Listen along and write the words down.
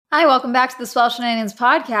Hi, welcome back to the Swell Shenanigans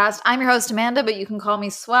podcast. I'm your host, Amanda, but you can call me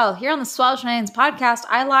Swell. Here on the Swell Shenanigans podcast,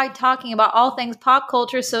 I like talking about all things pop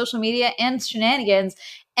culture, social media, and shenanigans.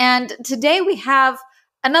 And today we have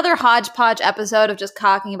another hodgepodge episode of just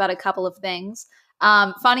talking about a couple of things.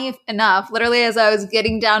 Funny enough, literally as I was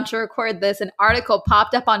getting down to record this, an article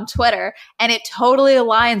popped up on Twitter and it totally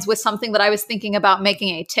aligns with something that I was thinking about making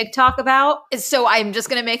a TikTok about. So I'm just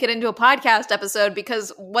going to make it into a podcast episode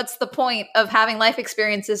because what's the point of having life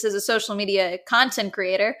experiences as a social media content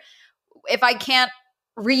creator if I can't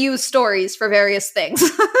reuse stories for various things?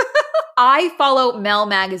 I follow Mel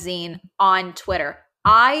Magazine on Twitter.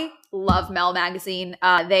 I love Mel Magazine.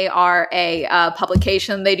 They are a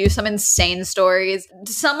publication. They do some insane stories.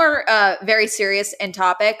 Some are very serious in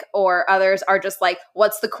topic, or others are just like,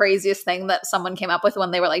 what's the craziest thing that someone came up with when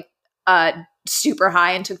they were like super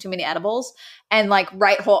high and took too many edibles, and like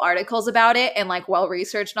write whole articles about it and like well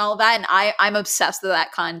researched and all of that. And I'm obsessed with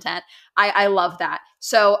that content. I love that.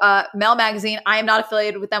 So Mel Magazine, I am not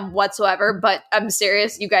affiliated with them whatsoever, but I'm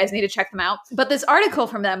serious. You guys need to check them out. But this article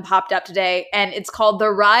from them popped up today, and it's called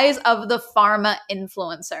The Rise of the Pharma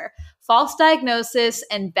Influencer. False diagnosis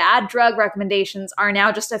and bad drug recommendations are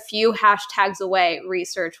now just a few hashtags away,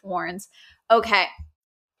 research warns. Okay.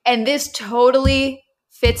 And this totally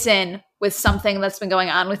fits in with something that's been going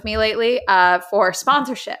on with me lately for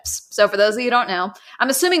sponsorships. So for those of you who don't know,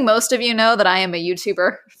 I'm assuming most of you know that I am a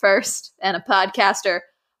YouTuber first and a podcaster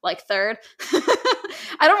like third.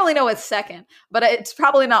 I don't really know what's second, but it's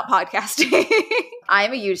probably not podcasting.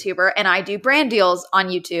 I'm a YouTuber and I do brand deals on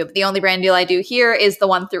YouTube. The only brand deal I do here is the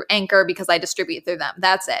one through Anchor because I distribute through them.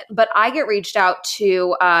 That's it. But I get reached out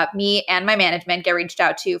to, me and my management get reached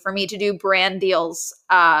out to for me to do brand deals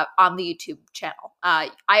on the YouTube channel. I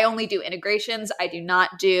only do integrations. I do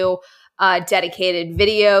not do dedicated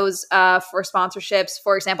videos for sponsorships.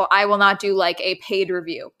 For example, I will not do like a paid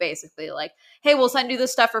review, basically like, hey, we'll send you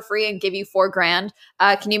this stuff for free and give you $4,000.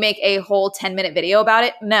 Can you make a whole 10-minute video about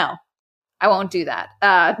it? No, I won't do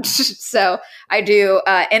that. So I do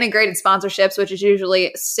integrated sponsorships, which is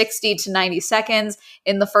usually 60 to 90 seconds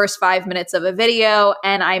in the first 5 minutes of a video.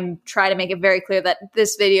 And I'm trying to make it very clear that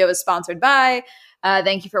this video is sponsored by,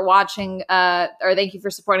 thank you for watching, or thank you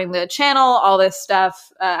for supporting the channel, all this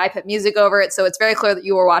stuff. I put music over it, so it's very clear that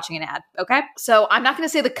you were watching an ad, okay? So I'm not going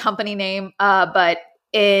to say the company name, but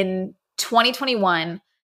in 2021,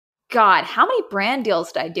 God, how many brand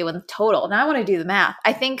deals did I do in total? Now I want to do the math.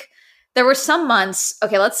 I think there were some months,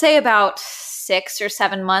 okay, let's say about 6 or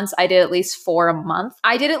 7 months, I did at least 4 a month.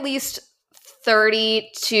 I did at least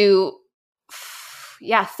 30 to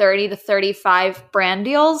 35 brand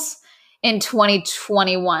deals in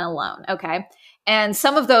 2021 alone, okay? And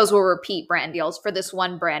some of those were repeat brand deals for this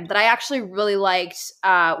one brand that I actually really liked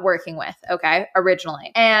working with, okay,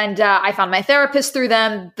 originally. And I found my therapist through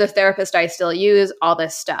them, the therapist I still use, all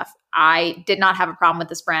this stuff. I did not have a problem with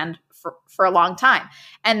this brand for a long time.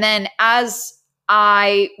 And then as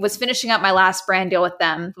I was finishing up my last brand deal with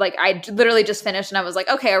them, like I literally just finished and I was like,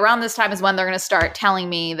 okay, around this time is when they're going to start telling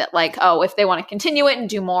me that like, oh, if they want to continue it and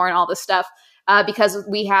do more and all this stuff, because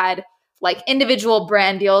we had like individual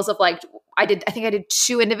brand deals of like, I think I did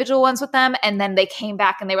 2 individual ones with them. And then they came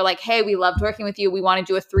back and they were like, hey, we loved working with you. We want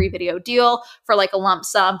to do a 3-video deal for like a lump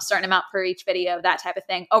sum, certain amount per each video, that type of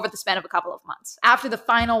thing over the span of a couple of months. After the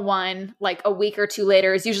final one, like a week or 2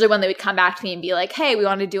 later is usually when they would come back to me and be like, hey, we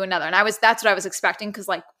want to do another. And that's what I was expecting. Because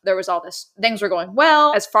like there was all this, things were going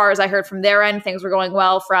well. As far as I heard from their end, things were going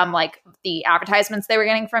well from like the advertisements they were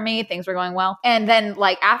getting from me. Things were going well. And then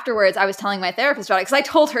like afterwards, I was telling my therapist about it because I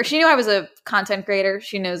told her, she knew I was a content creator.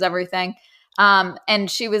 She knows everything.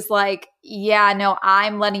 And she was like, yeah, no,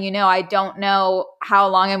 I'm letting you know, I don't know how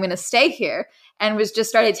long I'm going to stay here. And was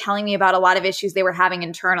just started telling me about a lot of issues they were having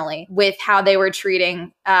internally with how they were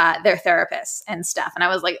treating their therapists and stuff. And I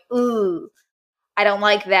was like, ooh, I don't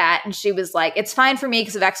like that. And she was like, it's fine for me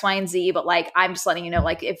because of X, Y, and Z, but like, I'm just letting you know,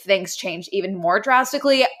 like if things change even more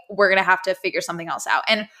drastically, we're going to have to figure something else out.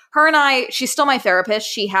 And her and I, she's still my therapist.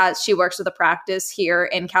 She works with a practice here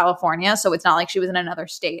in California. So it's not like she was in another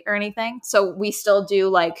state or anything. So we still do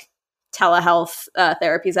like telehealth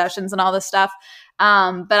therapy sessions and all this stuff.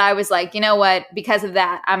 But I was like, you know what, because of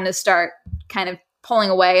that, I'm going to start kind of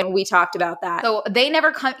pulling away, and we talked about that. So they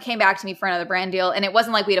never came back to me for another brand deal, and it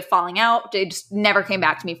wasn't like we had a falling out. They just never came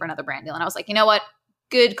back to me for another brand deal. And I was like, you know what?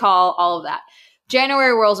 Good call, all of that.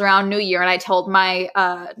 January rolls around, New Year, and I told my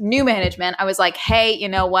new management, I was like, hey, you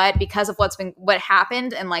know what? Because of what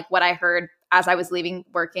happened and like what I heard as I was leaving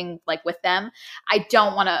working like with them, I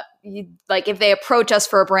don't want to, like if they approach us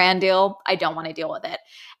for a brand deal, I don't want to deal with it.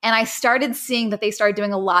 And I started seeing that they started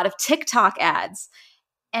doing a lot of TikTok ads.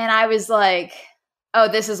 And I was like, Oh,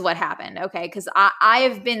 this is what happened. Okay. Because I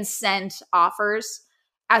have been sent offers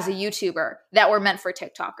as a YouTuber that were meant for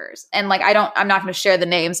TikTokers. And like, I'm not going to share the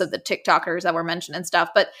names of the TikTokers that were mentioned and stuff,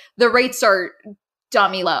 but the rates are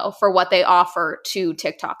dummy low for what they offer to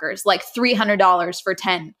TikTokers, like $300 for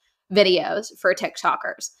 10 videos for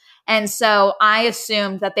TikTokers. And so I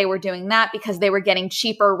assumed that they were doing that because they were getting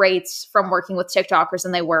cheaper rates from working with TikTokers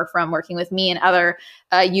than they were from working with me and other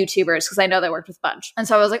YouTubers, because I know they worked with a bunch. And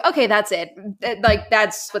so I was like, okay, that's it. Like,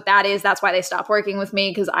 that's what that is. That's why they stopped working with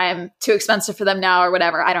me, because I am too expensive for them now or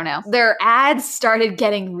whatever. I don't know. Their ads started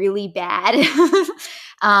getting really bad.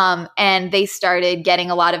 And they started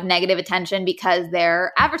getting a lot of negative attention because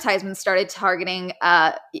their advertisements started targeting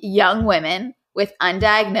young women with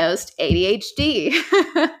undiagnosed ADHD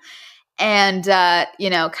and,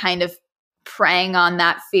 kind of preying on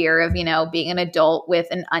that fear of, being an adult with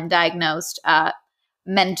an undiagnosed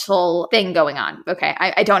mental thing going on. Okay.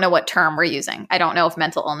 I don't know what term we're using. I don't know if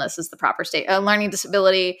mental illness is the proper state. Learning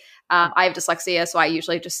disability. I have dyslexia, so I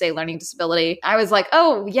usually just say learning disability. I was like,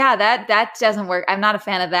 oh yeah, that doesn't work. I'm not a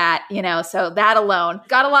fan of that, so that alone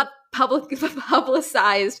got a lot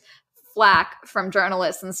publicized flack from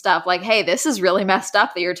journalists and stuff, like, hey, this is really messed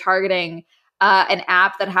up that you're targeting an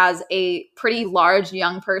app that has a pretty large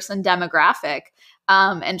young person demographic,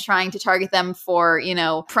 and trying to target them for,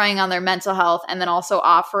 preying on their mental health, and then also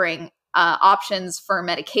offering options for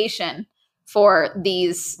medication for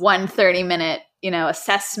these 130-minute,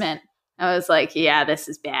 assessment. I was like, yeah, this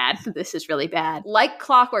is bad. This is really bad. Like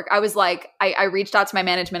clockwork, I was like, I reached out to my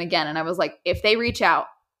management again, and I was like, if they reach out,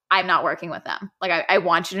 I'm not working with them. Like, I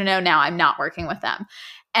want you to know now, I'm not working with them.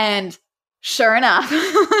 And sure enough,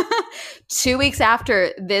 2 weeks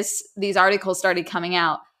after these articles started coming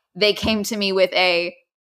out, they came to me with a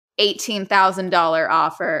 $18,000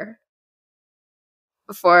 offer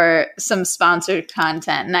for some sponsored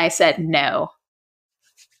content. And I said, no.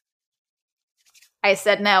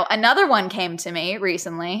 Another one came to me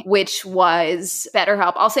recently, which was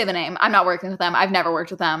BetterHelp. I'll say the name. I'm not working with them. I've never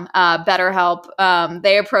worked with them. BetterHelp.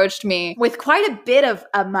 They approached me with quite a bit of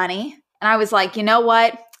money. And I was like, you know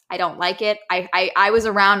what? I don't like it. I was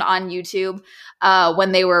around on YouTube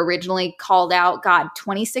when they were originally called out. God,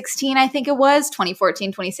 2016, I think it was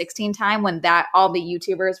 2014, 2016 time, when all the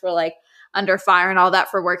YouTubers were like under fire and all that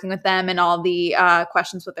for working with them, and all the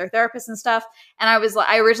questions with their therapists and stuff. And I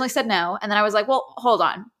originally said no. And then I was like, well, hold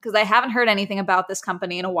on, because I haven't heard anything about this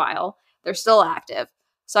company in a while. They're still active.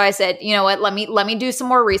 So I said, you know what, let me do some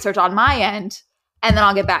more research on my end, and then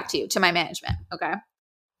I'll get back to you, to my management. Okay.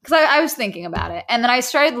 Because I was thinking about it. And then I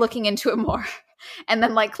started looking into it more. And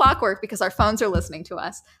then, like clockwork, because our phones are listening to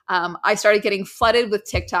us, I started getting flooded with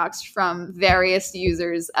TikToks from various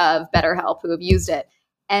users of BetterHelp who have used it.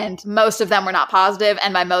 And most of them were not positive.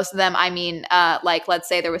 And by most of them, I mean, like, let's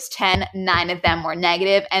say there was 10, 9 of them were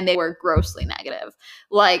negative, and they were grossly negative,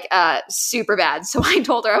 like super bad. So I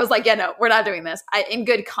told her, I was like, yeah, no, we're not doing this. In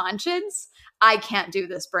good conscience, I can't do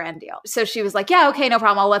this brand deal. So she was like, yeah, okay, no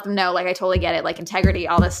problem. I'll let them know. Like, I totally get it. Like, integrity,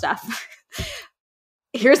 all this stuff.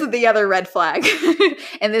 Here's the other red flag.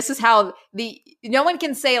 And this is how no one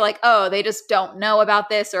can say like, oh, they just don't know about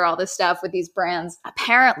this or all this stuff with these brands.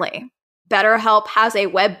 Apparently, BetterHelp has a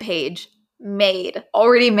web page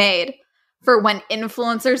already made for when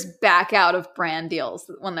influencers back out of brand deals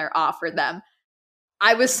when they're offered them.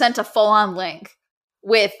 I was sent a full-on link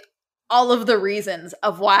with all of the reasons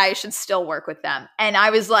of why I should still work with them. And I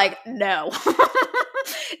was like, no,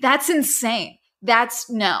 that's insane. That's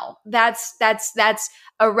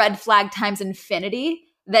a red flag times infinity,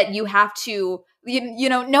 that you have to,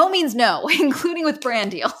 no means no, including with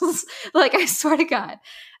brand deals. Like, I swear to God.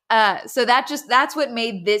 So that's what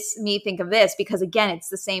made me think of this, because again,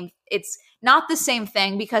 it's not the same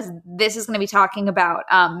thing, because this is going to be talking about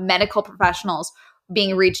medical professionals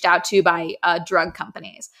being reached out to by drug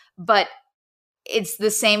companies. But it's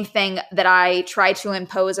the same thing that I try to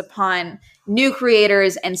impose upon new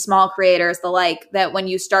creators and small creators, that when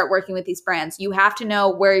you start working with these brands, you have to know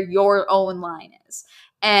where your own line is,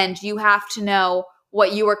 and you have to know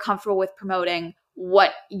what you are comfortable with promoting,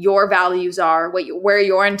 what your values are, where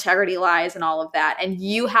your integrity lies, and all of that. And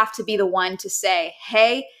you have to be the one to say,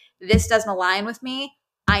 hey, this doesn't align with me.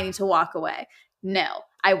 I need to walk away. No,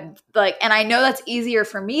 and I know that's easier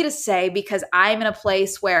for me to say because I'm in a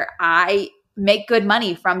place where I make good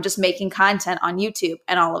money from just making content on YouTube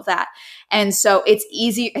and all of that. And so it's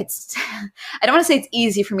easy. I don't want to say it's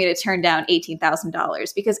easy for me to turn down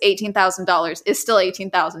 $18,000, because $18,000 is still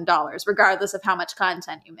 $18,000 regardless of how much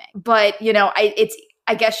content you make. But,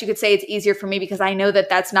 I guess you could say it's easier for me because I know that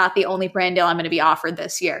that's not the only brand deal I'm going to be offered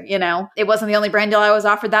this year. It wasn't the only brand deal I was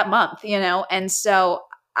offered that month, and so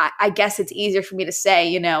I guess it's easier for me to say,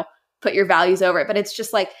 you know, put your values over it. But it's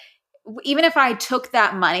just like, even if I took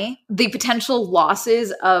that money, the potential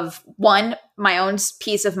losses of one, my own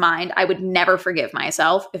peace of mind, I would never forgive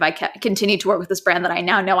myself if I continue to work with this brand that I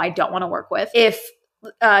now know I don't want to work with. If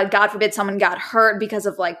God forbid someone got hurt because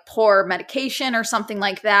of like poor medication or something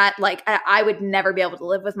like that, like I would never be able to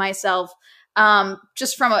live with myself.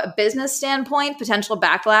 Just from a business standpoint, potential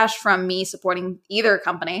backlash from me supporting either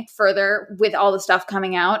company further with all the stuff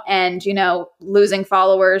coming out and, you know, losing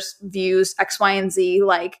followers, views, X, Y, and Z.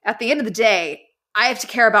 Like at the end of the day, I have to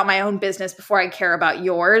care about my own business before I care about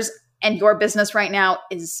yours. And your business right now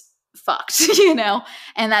is fucked, you know?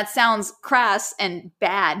 And that sounds crass and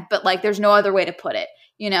bad, but like there's no other way to put it.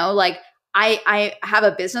 You know, like I have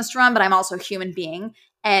a business to run, but I'm also a human being.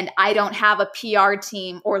 And I don't have a PR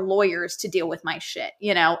team or lawyers to deal with my shit.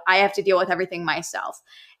 You know, I have to deal with everything myself.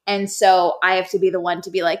 And so I have to be the one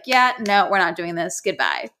to be like, yeah, no, we're not doing this.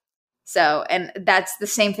 Goodbye. So, and that's the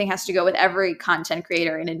same thing has to go with every content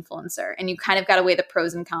creator and influencer. And you kind of got to weigh the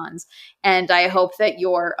pros and cons. And I hope that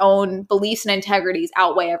your own beliefs and integrities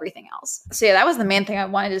outweigh everything else. So yeah, that was the main thing I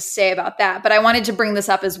wanted to say about that. But I wanted to bring this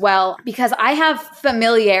up as well because I have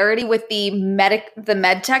familiarity with the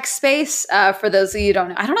med tech space. For those of you who don't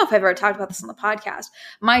know, I don't know if I've ever talked about this on the podcast.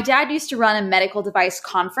 My dad used to run a medical device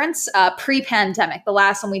conference pre-pandemic. The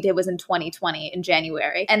last one we did was in 2020 in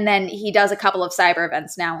January. And then he does a couple of cyber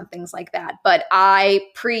events now and things like that. But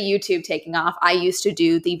pre-YouTube taking off, I used to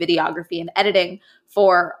do the videography and editing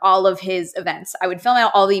for all of his events. I would film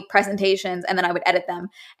out all the presentations and then I would edit them.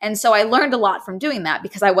 And so I learned a lot from doing that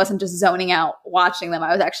because I wasn't just zoning out watching them.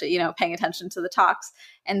 I was actually, you know, paying attention to the talks.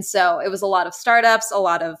 And so it was a lot of startups, a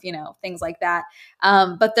lot of, you know, things like that.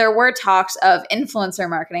 But there were talks of influencer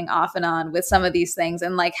marketing off and on with some of these things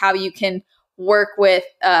and like how you can work with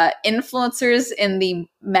influencers in the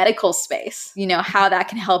medical space, you know, how that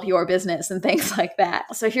can help your business and things like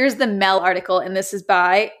that. So here's the Mel article, and this is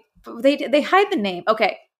by, they hide the name.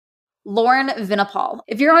 Okay. Lauren Vinopal.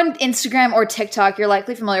 If you're on Instagram or TikTok, you're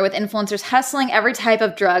likely familiar with influencers hustling every type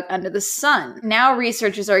of drug under the sun. Now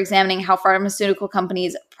researchers are examining how pharmaceutical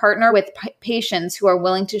companies partner with patients who are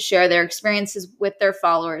willing to share their experiences with their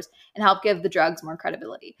followers and help give the drugs more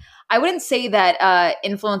credibility. I wouldn't say that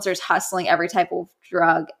influencers hustling every type of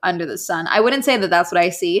drug under the sun. I wouldn't say that that's what I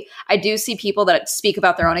see. I do see people that speak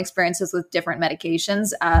about their own experiences with different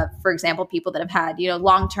medications. For example, people that have had, you know,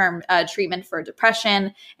 long-term treatment for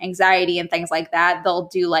depression, anxiety, and things like that. They'll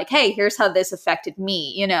do like, hey, here's how this affected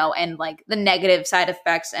me, you know, and like the negative side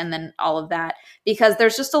effects and then all of that. Because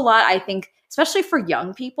there's just a lot, I think, especially for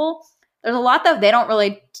young people, there's a lot that they don't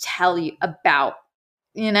really tell you about,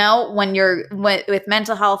 you know, when you're with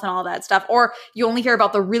mental health and all that stuff, or you only hear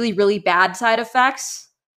about the really, really bad side effects,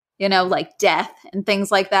 you know, like death and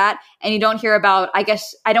things like that. And you don't hear about, I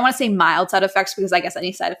guess, I don't want to say mild side effects because I guess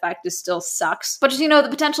any side effect is still sucks, but just, you know, the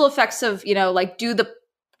potential effects of, you know, like do the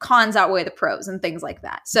cons outweigh the pros and things like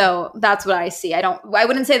that. So that's what I see. I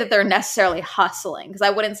wouldn't say that they're necessarily hustling because I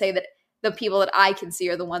wouldn't say that the people that I can see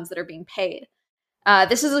are the ones that are being paid.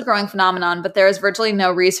 This is a growing phenomenon, but there is virtually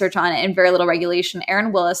no research on it and very little regulation.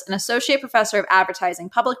 Aaron Willis, an associate professor of advertising,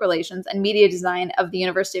 public relations, and media design of the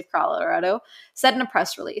University of Colorado, said in a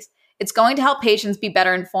press release, "It's going to help patients be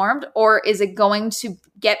better informed, or is it going to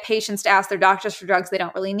get patients to ask their doctors for drugs they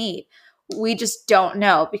don't really need? We just don't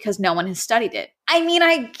know because no one has studied it." I mean,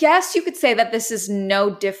 I guess you could say that this is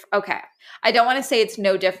no different. Okay. I don't want to say it's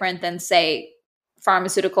no different than, say,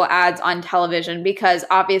 pharmaceutical ads on television because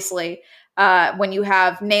obviously when you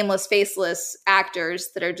have nameless, faceless actors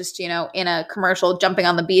that are just, you know, in a commercial jumping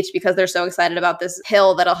on the beach because they're so excited about this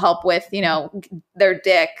pill that'll help with, you know, their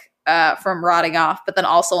dick from rotting off, but then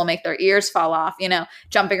also will make their ears fall off, you know,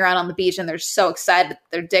 jumping around on the beach and they're so excited that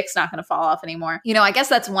their dick's not going to fall off anymore. You know, I guess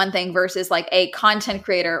that's one thing versus like a content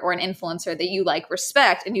creator or an influencer that you like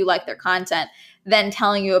respect and you like their content, then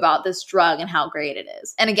telling you about this drug and how great it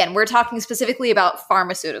is. And again, we're talking specifically about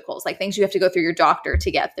pharmaceuticals, like things you have to go through your doctor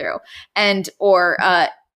to get through and, or,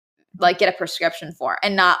 like get a prescription for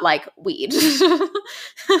and not like weed.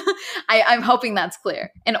 I'm hoping that's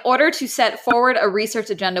clear. In order to set forward a research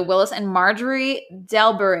agenda, Willis and Marjorie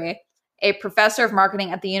Delbury, a professor of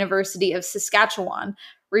marketing at the University of Saskatchewan,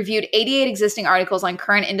 reviewed 88 existing articles on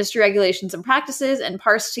current industry regulations and practices and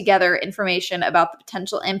parsed together information about the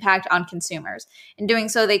potential impact on consumers. In doing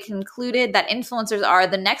so, they concluded that influencers are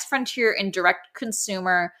the next frontier in direct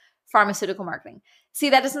consumer pharmaceutical marketing. See,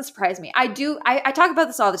 that doesn't surprise me. I talk about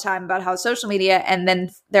this all the time about how social media and then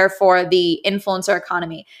therefore the influencer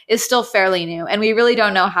economy is still fairly new. And we really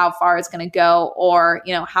don't know how far it's going to go or,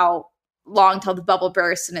 you know, how long till the bubble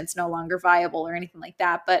bursts and it's no longer viable or anything like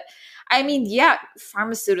that. But I mean, yeah,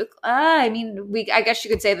 pharmaceutical. I mean, I guess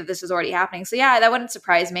you could say that this is already happening. So yeah, that wouldn't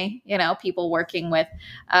surprise me. People working with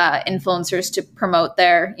influencers to promote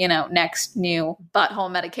their next new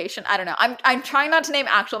butthole medication. I don't know. I'm trying not to name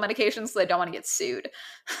actual medications so I don't want to get sued.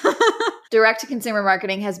 Direct-to-consumer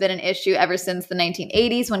marketing has been an issue ever since the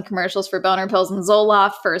 1980s when commercials for boner pills and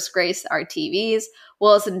Zoloft first graced our TVs.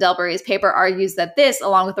 Willis and Delbury's paper argues that this,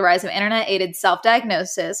 along with the rise of internet-aided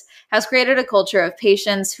self-diagnosis, has created a culture of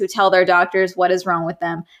patients who tell their doctors what is wrong with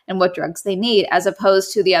them and what drugs they need, as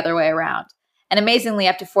opposed to the other way around. And amazingly,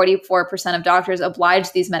 up to 44% of doctors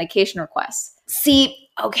oblige these medication requests. See,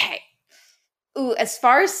 okay. Ooh, as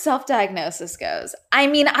far as self-diagnosis goes, I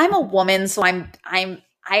mean, I'm a woman, so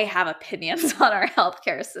I have opinions on our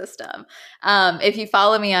healthcare system. If you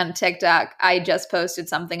follow me on TikTok, I just posted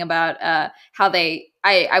something about how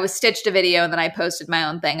I was stitched a video and then I posted my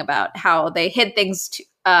own thing about how they hid things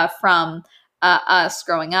from us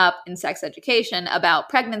growing up in sex education about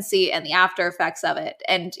pregnancy and the after effects of it,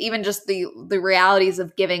 and even just the realities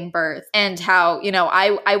of giving birth, and how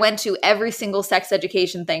I went to every single sex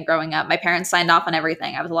education thing growing up. My parents signed off on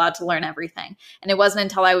everything. I was allowed to learn everything, and it wasn't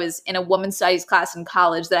until I was in a women's studies class in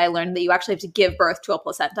college that I learned that you actually have to give birth to a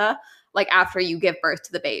placenta, like after you give birth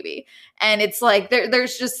to the baby. And it's like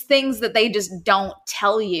there's just things that they just don't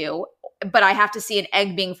tell you, but I have to see an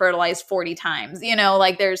egg being fertilized 40 times,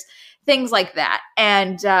 like there's things like that.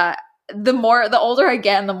 And the older I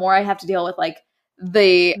get and the more I have to deal with like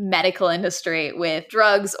the medical industry with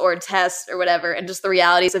drugs or tests or whatever, and just the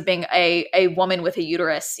realities of being a woman with a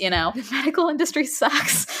uterus, the medical industry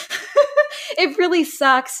sucks. It really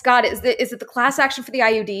sucks. God, is it the class action for the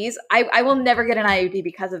IUDs? I will never get an IUD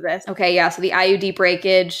because of this. Okay, yeah, so the IUD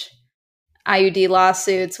breakage, IUD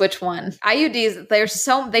lawsuits, which one?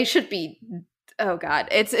 IUDs, they should be. Oh God,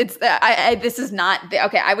 this is not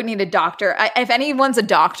okay. I would need a doctor. If anyone's a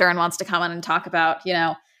doctor and wants to come on and talk about,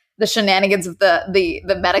 the shenanigans of the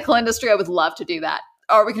medical industry, I would love to do that.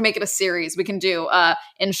 Or we can make it a series. We can do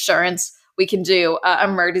insurance. We can do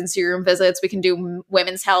emergency room visits. We can do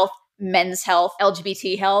women's health, men's health,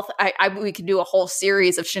 LGBT health. We could do a whole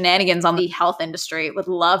series of shenanigans on the health industry. Would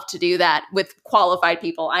love to do that with qualified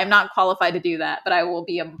people. I'm not qualified to do that, but I will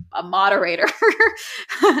be a moderator.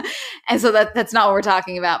 And so that's not what we're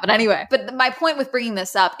talking about. But anyway, my point with bringing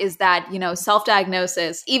this up is that,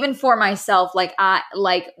 self-diagnosis, even for myself, like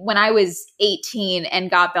when I was 18 and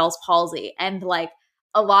got Bell's palsy, and like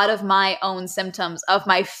a lot of my own symptoms of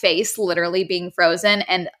my face literally being frozen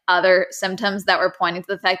and other symptoms that were pointing to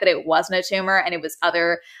the fact that it wasn't a tumor and it was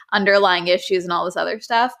other underlying issues and all this other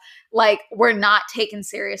stuff, like, were not taken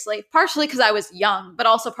seriously, partially because I was young, but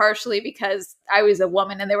also partially because I was a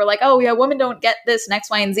woman and they were like, oh yeah, women don't get this and X,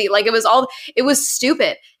 Y, and Z. Like, it was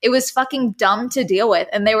stupid. It was fucking dumb to deal with.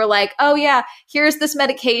 And they were like, oh yeah, here's this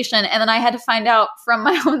medication. And then I had to find out from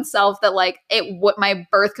my own self that like my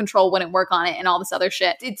birth control wouldn't work on it and all this other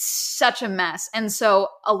shit. It's such a mess. And so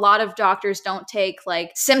a lot of doctors don't take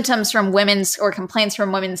like symptoms from women's or complaints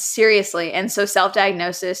from women seriously. And so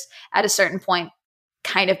self-diagnosis at a certain point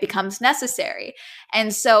kind of becomes necessary.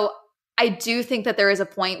 And so I do think that there is a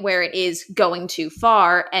point where it is going too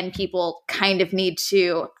far and people kind of need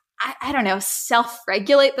to, I don't know,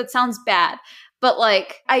 self-regulate. That sounds bad. But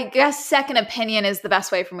like, I guess second opinion is the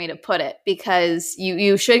best way for me to put it, because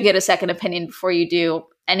you should get a second opinion before you do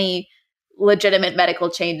any legitimate medical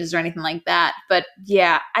changes or anything like that. But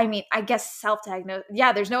yeah, I mean, I guess self-diagnose.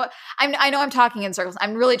 Yeah, I know I'm talking in circles.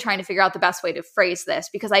 I'm really trying to figure out the best way to phrase this,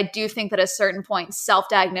 because I do think that at a certain point,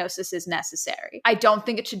 self-diagnosis is necessary. I don't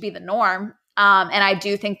think it should be the norm. And I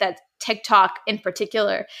do think that TikTok in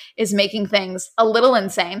particular is making things a little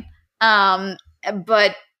insane.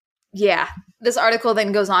 But yeah, this article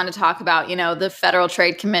then goes on to talk about, the Federal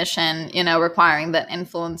Trade Commission, requiring that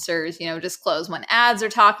influencers, disclose when ads are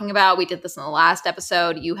talking about. We did this in the last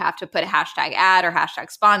episode. You have to put a hashtag ad or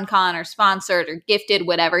hashtag SponCon or sponsored or gifted,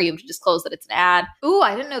 whatever. You have to disclose that it's an ad. Ooh,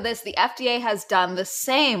 I didn't know this. The FDA has done the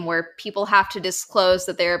same, where people have to disclose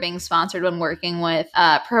that they're being sponsored when working with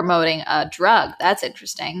promoting a drug. That's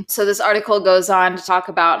interesting. So this article goes on to talk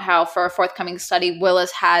about how for a forthcoming study,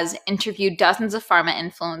 Willis has interviewed dozens of pharma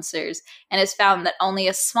influencers and has found that only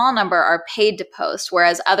a small number are paid to post,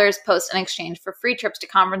 whereas others post in exchange for free trips to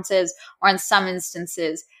conferences or in some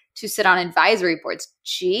instances to sit on advisory boards.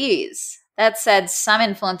 Jeez. That said, some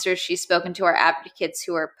influencers she's spoken to are advocates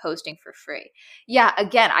who are posting for free. Yeah,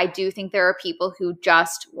 again, I do think there are people who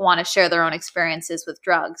just want to share their own experiences with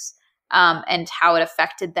drugs and how it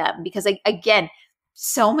affected them. Because again,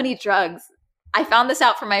 so many drugs. I found this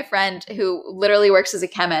out from my friend who literally works as a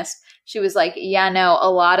chemist. She was like, yeah, no,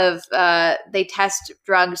 a lot of they test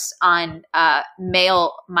drugs on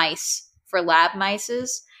male mice for lab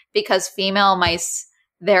mice because female mice,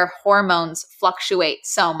 their hormones fluctuate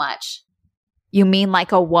so much. You mean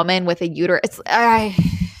like a woman with a uterus?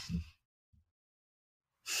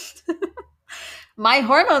 My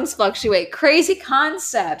hormones fluctuate. Crazy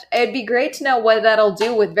concept. It'd be great to know what that'll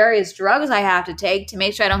do with various drugs I have to take to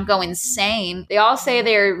make sure I don't go insane. They all say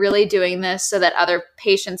they're really doing this so that other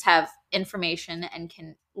patients have information and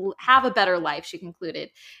can have a better life, she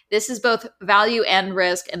concluded. This is both value and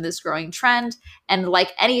risk in this growing trend. And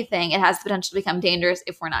like anything, it has the potential to become dangerous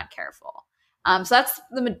if we're not careful. So that's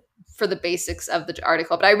for the basics of the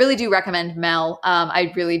article. But I really do recommend Mel.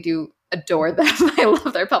 I really do adore them. I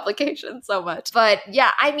love their publication so much. But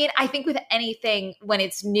yeah, I mean, I think with anything, when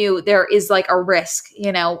it's new, there is like a risk,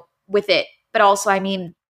 with it. But also, I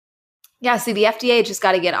mean, yeah, see, the FDA just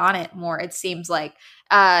got to get on it more, it seems like.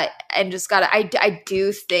 And just got to, I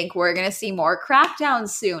do think we're going to see more crackdowns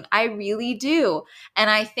soon. I really do. And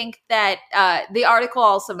I think that the article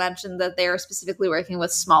also mentioned that they are specifically working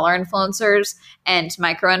with smaller influencers and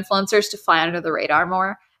micro influencers to fly under the radar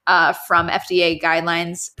more. From FDA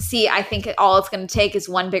guidelines. See, I think all it's going to take is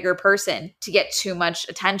one bigger person to get too much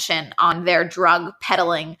attention on their drug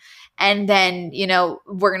peddling. And then,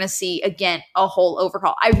 we're going to see, again, a whole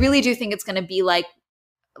overhaul. I really do think it's going to be like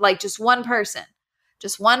just one person,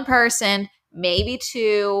 maybe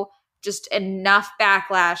two, just enough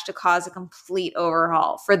backlash to cause a complete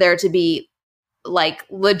overhaul for there to be like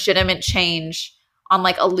legitimate change on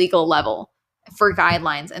like a legal level for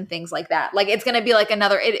guidelines and things like that. Like it's going to be like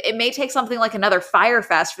it may take something like another Fyre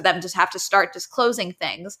Fest for them to have to start disclosing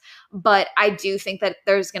things. But I do think that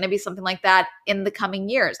there's going to be something like that in the coming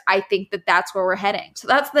years. I think that that's where we're heading. So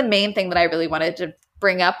that's the main thing that I really wanted to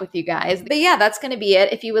bring up with you guys. But yeah, that's going to be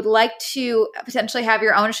it. If you would like to potentially have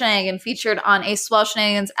your own shenanigan featured on a Swell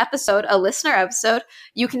Shenanigans episode, a listener episode,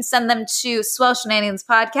 you can send them to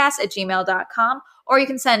swellshenaniganspodcast@gmail.com. Or you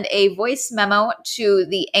can send a voice memo to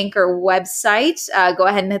the Anchor website. Go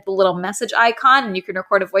ahead and hit the little message icon, and you can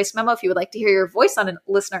record a voice memo if you would like to hear your voice on a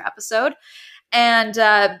listener episode. And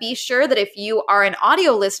be sure that if you are an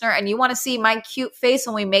audio listener and you want to see my cute face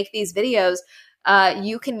when we make these videos,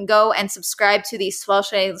 you can go and subscribe to the Swell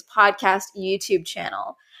Shenanigans Podcast YouTube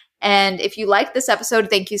channel. And if you like this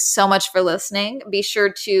episode, thank you so much for listening. Be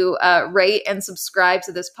sure to rate and subscribe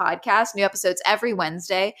to this podcast. New episodes every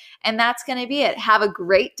Wednesday. And that's going to be it. Have a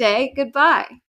great day. Goodbye.